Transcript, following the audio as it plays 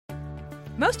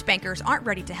Most bankers aren't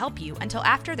ready to help you until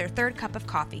after their third cup of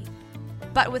coffee.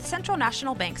 But with Central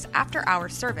National Bank's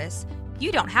after-hours service,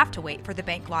 you don't have to wait for the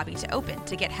bank lobby to open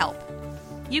to get help.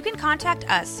 You can contact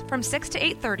us from 6 to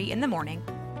 8:30 in the morning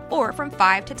or from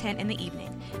 5 to 10 in the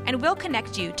evening, and we'll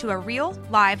connect you to a real,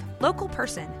 live, local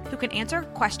person who can answer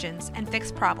questions and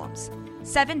fix problems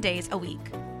 7 days a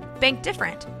week. Bank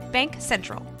different. Bank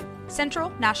Central. Central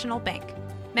National Bank.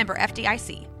 Member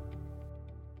FDIC.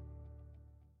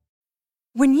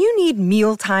 When you need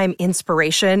mealtime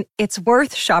inspiration, it's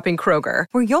worth shopping Kroger,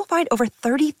 where you'll find over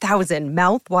 30,000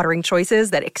 mouth-watering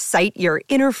choices that excite your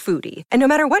inner foodie. And no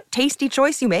matter what tasty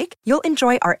choice you make, you'll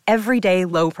enjoy our everyday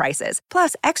low prices,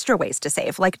 plus extra ways to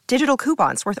save, like digital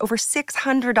coupons worth over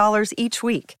 $600 each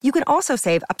week. You can also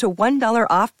save up to $1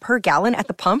 off per gallon at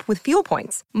the pump with fuel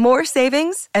points. More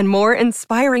savings and more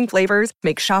inspiring flavors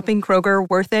make shopping Kroger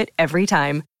worth it every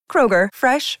time. Kroger,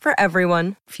 fresh for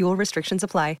everyone. Fuel restrictions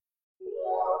apply.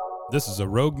 This is a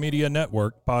Rogue Media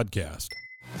Network podcast.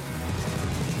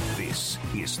 This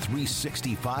is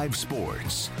 365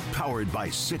 Sports, powered by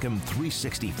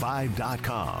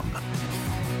Sikkim365.com.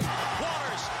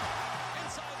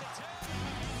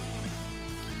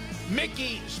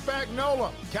 Mickey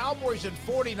Spagnola, Cowboys and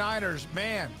 49ers,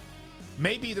 man,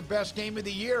 maybe the best game of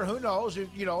the year. Who knows?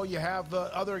 You know, you have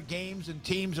other games and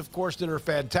teams, of course, that are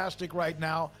fantastic right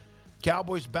now.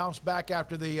 Cowboys bounce back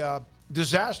after the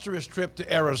disastrous trip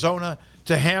to Arizona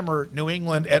to hammer New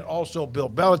England and also Bill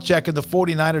Belichick, and the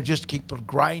 49ers just keep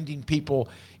grinding people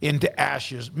into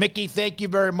ashes. Mickey, thank you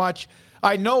very much.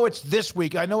 I know it's this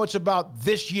week. I know it's about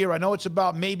this year. I know it's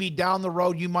about maybe down the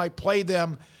road you might play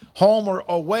them home or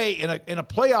away in a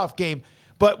playoff game.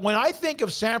 But when I think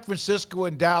of San Francisco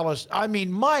and Dallas, I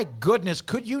mean, my goodness,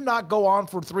 could you not go on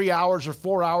for 3 hours or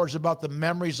 4 hours about the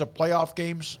memories of playoff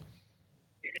games?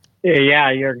 Yeah,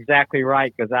 you're exactly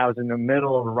right, because I was in the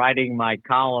middle of writing my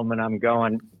column, and I'm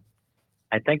going,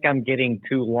 I think I'm getting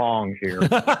too long here.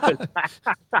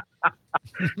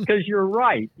 Because you're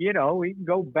right. You know, we can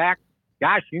go back, you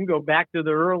can go back to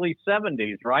the early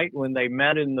 70s, right, when they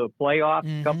met in the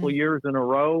playoffs a couple of years in a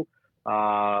row.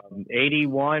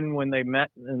 81 when they met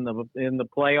in the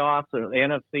playoffs, the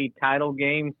NFC title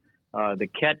game, the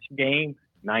catch game.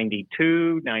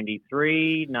 92,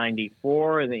 93,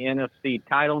 94 in the NFC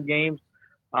title games.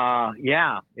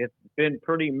 Yeah, it's been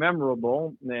pretty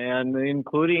memorable, and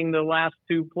including the last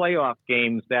two playoff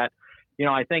games that, you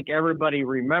know, I think everybody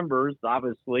remembers,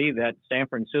 obviously, that San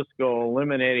Francisco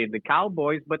eliminated the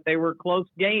Cowboys, but they were close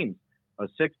games, a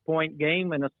 6-point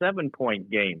game and a 7-point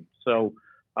game. So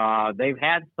they've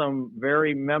had some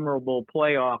very memorable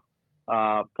playoff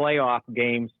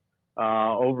games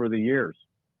over the years.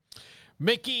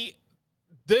 Mickey,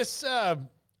 this I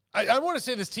want to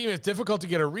say this team is difficult to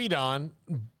get a read on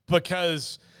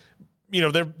because, you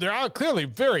know, they're clearly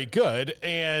very good,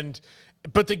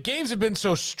 but the games have been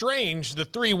so strange. The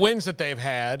 3 wins that they've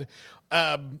had,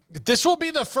 this will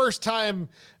be the first time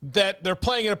that they're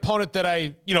playing an opponent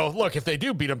that look, if they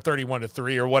do beat them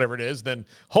 31-3 or whatever it is, then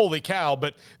holy cow.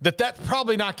 But that's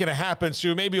probably not going to happen.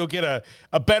 So maybe you'll get a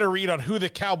better read on who the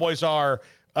Cowboys are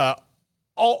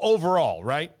all overall,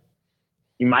 right?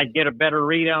 You might get a better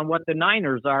read on what the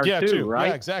Niners are too, right?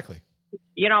 Yeah, exactly.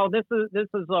 You know, this is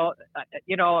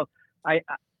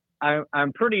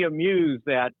I'm pretty amused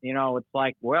that, you know, it's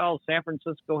like, well, San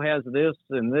Francisco has this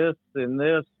and this and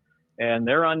this, and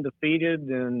they're undefeated,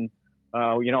 and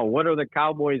you know, what are the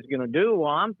Cowboys going to do?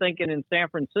 Well, I'm thinking in San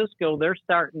Francisco, they're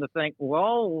starting to think,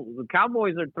 well, the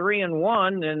Cowboys are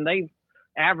 3-1, and they've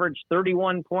averaged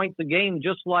 31 points a game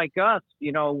just like us.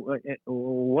 You know,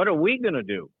 what are we going to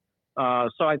do?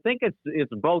 So I think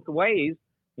it's both ways.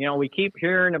 You know, we keep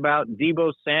hearing about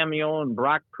Deebo Samuel and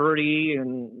Brock Purdy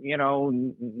and, you know,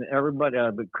 everybody,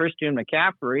 Christian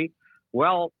McCaffrey.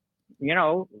 Well, you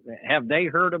know, have they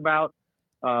heard about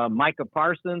Micah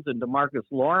Parsons and DeMarcus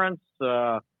Lawrence,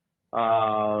 CeeDee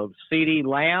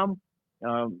Lamb,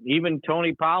 even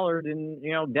Tony Pollard and,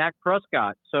 you know, Dak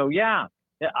Prescott? So, yeah,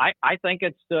 I think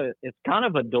it's kind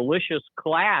of a delicious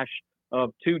clash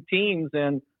of two teams,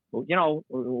 and you know,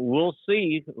 we'll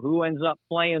see who ends up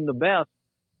playing the best.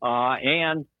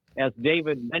 And as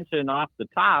David mentioned off the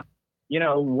top, you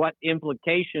know, what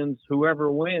implications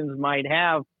whoever wins might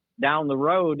have down the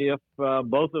road if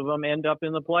both of them end up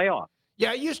in the playoffs.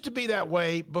 Yeah, it used to be that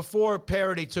way before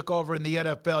parity took over in the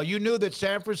NFL. You knew that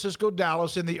San Francisco,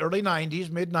 Dallas in the early 90s,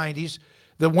 mid-90s,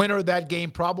 the winner of that game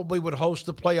probably would host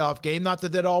the playoff game. Not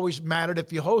that always mattered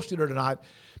if you hosted it or not,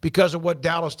 because of what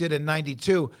Dallas did in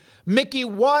 92. Mickey,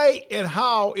 why and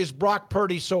how is Brock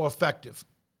Purdy so effective?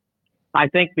 I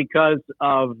think because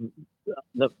of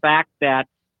the fact that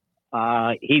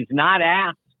he's not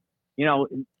asked,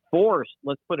 forced,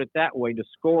 let's put it that way, to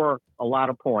score a lot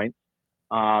of points.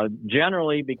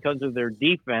 Generally, because of their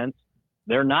defense,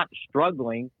 they're not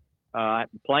struggling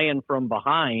playing from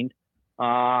behind.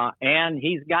 And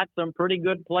he's got some pretty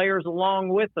good players along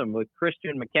with him, with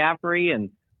Christian McCaffrey and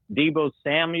Deebo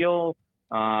Samuel,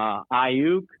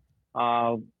 Ayuk.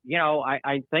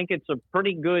 I think it's a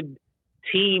pretty good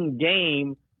team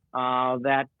game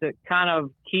that kind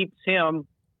of keeps him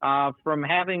from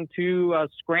having to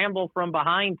scramble from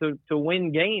behind to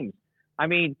win games. I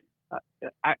mean,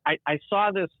 I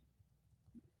saw this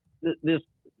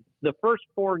the first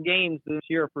 4 games this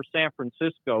year for San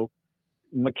Francisco.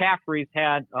 McCaffrey's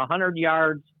had 100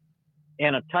 yards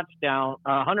and a touchdown,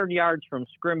 100 yards from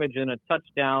scrimmage and a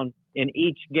touchdown in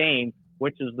each game,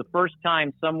 which is the first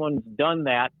time someone's done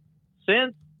that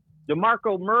since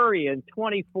DeMarco Murray in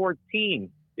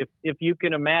 2014, if you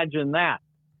can imagine that.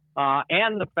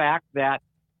 And the fact that,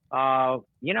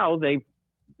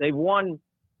 they've won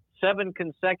 7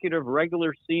 consecutive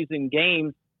regular season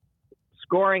games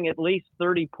scoring at least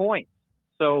 30 points.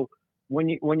 So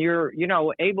when you're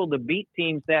able to beat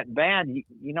teams that bad,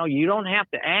 you don't have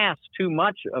to ask too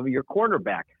much of your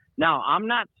quarterback. Now, I'm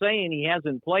not saying he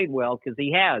hasn't played well, because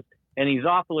he has, and he's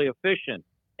awfully efficient.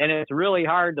 And it's really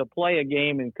hard to play a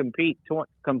game and complete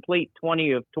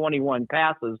 20 of 21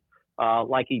 passes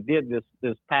like he did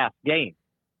this past game.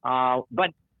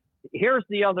 But here's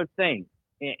the other thing,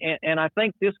 and I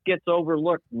think this gets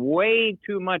overlooked way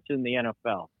too much in the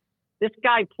NFL. This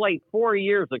guy played 4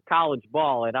 years of college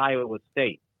ball at Iowa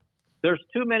State. There's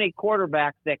too many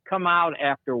quarterbacks that come out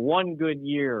after 1 good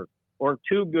year or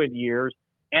 2 good years,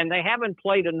 and they haven't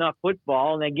played enough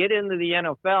football, and they get into the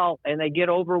NFL and they get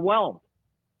overwhelmed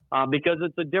because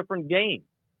it's a different game.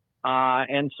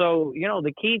 And so,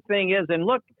 the key thing is, and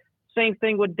look, same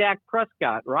thing with Dak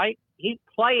Prescott, right? He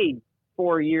played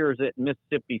 4 years at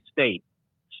Mississippi State,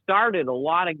 started a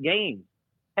lot of games,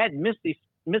 had Mississippi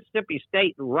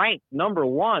State ranked number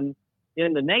 1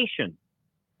 in the nation.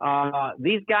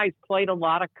 These guys played a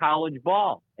lot of college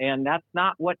ball, and that's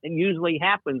not what usually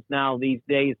happens now these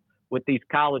days with these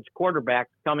college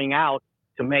quarterbacks coming out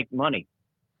to make money.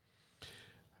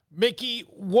 Mickey,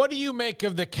 what do you make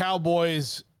of the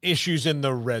Cowboys' issues in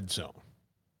the red zone?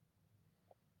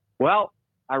 Well,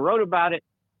 I wrote about it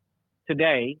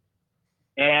today,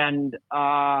 and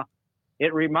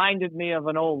it reminded me of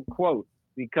an old quote,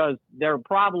 because their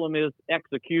problem is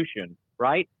execution,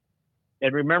 right?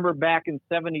 And remember back in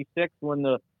 '76 when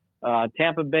the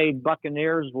Tampa Bay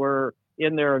Buccaneers were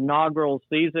in their inaugural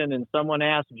season, and someone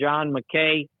asked John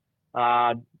McKay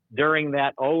during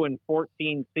that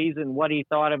 0-14 season what he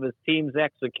thought of his team's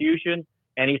execution,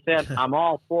 and he said, "I'm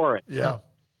all for it." Yeah.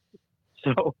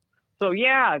 So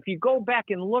yeah, if you go back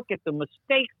and look at the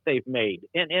mistakes they've made,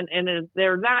 and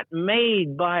they're not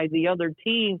made by the other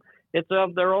team, it's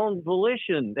of their own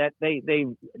volition that they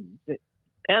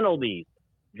penalties,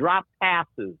 drop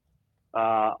passes,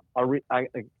 a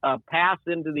pass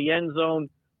into the end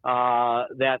zone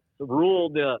that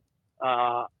ruled it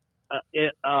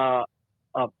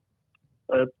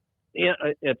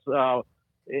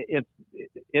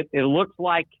looks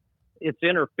like it's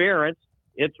interference.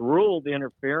 It's ruled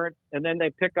interference, and then they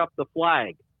pick up the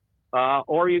flag.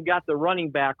 Or you got the running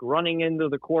back running into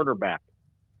the quarterback.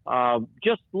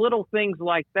 Just little things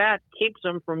like that keeps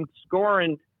them from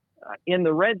scoring in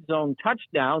the red zone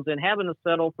touchdowns and having to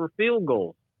settle for field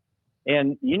goals.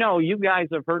 And, you guys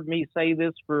have heard me say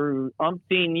this for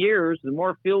umpteen years. The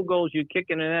more field goals you kick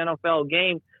in an NFL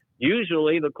game,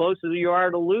 usually the closer you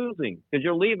are to losing, because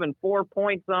you're leaving 4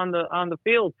 points on the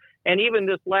field. And even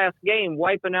this last game,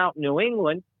 wiping out New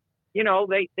England,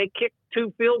 they kicked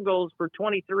 2 field goals for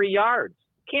 23 yards.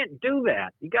 You can't do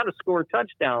that. You got to score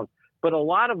touchdowns. But a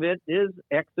lot of it is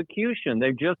execution.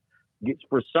 They just,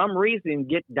 for some reason,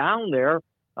 get down there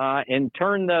and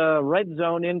turn the red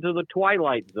zone into the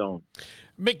twilight zone.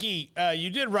 Mickey,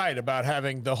 you did right about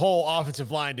having the whole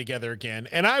offensive line together again,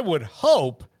 and I would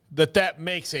hope that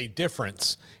makes a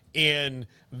difference in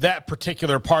that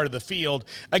particular part of the field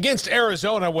against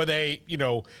Arizona, where they,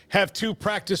 have 2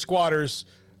 practice squatters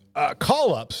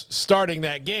call-ups starting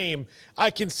that game.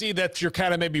 I can see that you're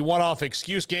kind of maybe one-off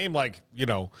excuse game, like,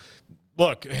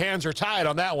 look, hands are tied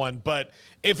on that one. But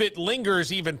if it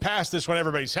lingers even past this when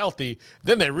everybody's healthy,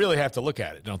 then they really have to look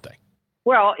at it, don't they?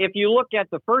 Well, if you look at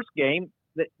the first game,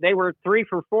 they were 3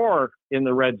 for 4 in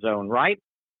the red zone, right?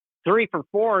 3 for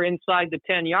 4 inside the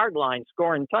 10-yard line,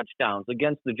 scoring touchdowns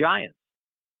against the Giants.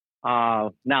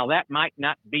 Now, that might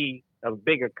not be a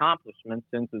big accomplishment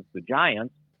since it's the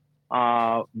Giants,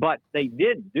 but they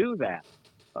did do that.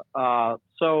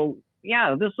 So,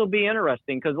 yeah, this will be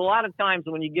interesting, because a lot of times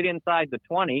when you get inside the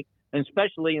 20, and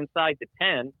especially inside the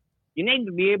 10, you need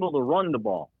to be able to run the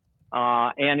ball.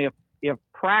 And if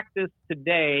practice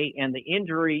today and the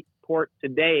injury report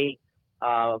today,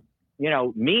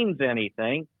 means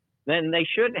anything, then they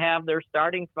should have their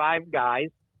starting 5 guys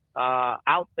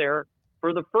out there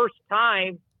for the first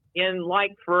time in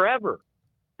like forever.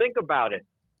 Think about it.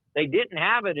 They didn't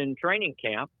have it in training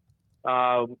camp.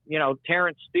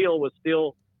 Terrence Steele was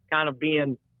still kind of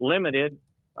being limited,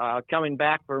 coming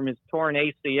back from his torn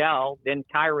ACL. Then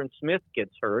Tyron Smith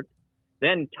gets hurt.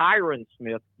 Then Tyron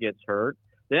Smith gets hurt.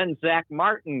 Then Zach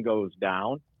Martin goes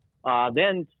down.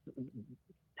 Then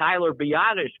Tyler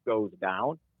Biotish goes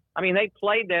down. I mean, they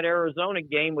played that Arizona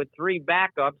game with 3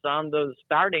 backups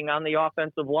starting on the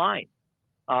offensive line.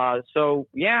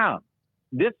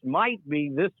 This might be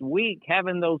this week,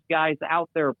 having those guys out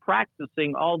there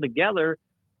practicing all together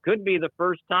could be the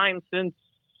first time since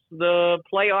the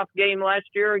playoff game last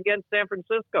year against San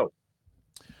Francisco.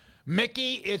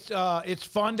 Mickey, it's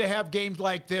fun to have games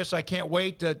like this. I can't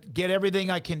wait to get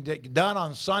everything I can get done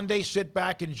on Sunday. Sit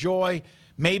back, enjoy,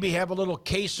 maybe have a little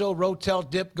queso Rotel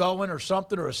dip going or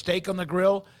something, or a steak on the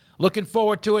grill. Looking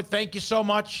forward to it. Thank you so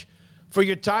much for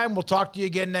your time. We'll talk to you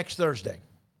again next Thursday.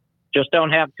 Just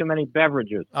don't have too many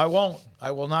beverages. I won't.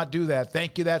 I will not do that.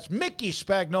 Thank you. That's Mickey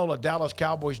Spagnola,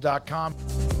 DallasCowboys.com.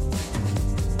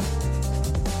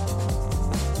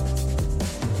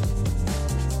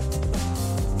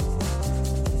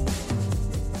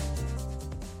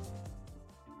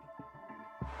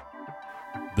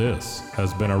 This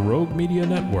has been a Rogue Media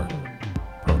Network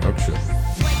production.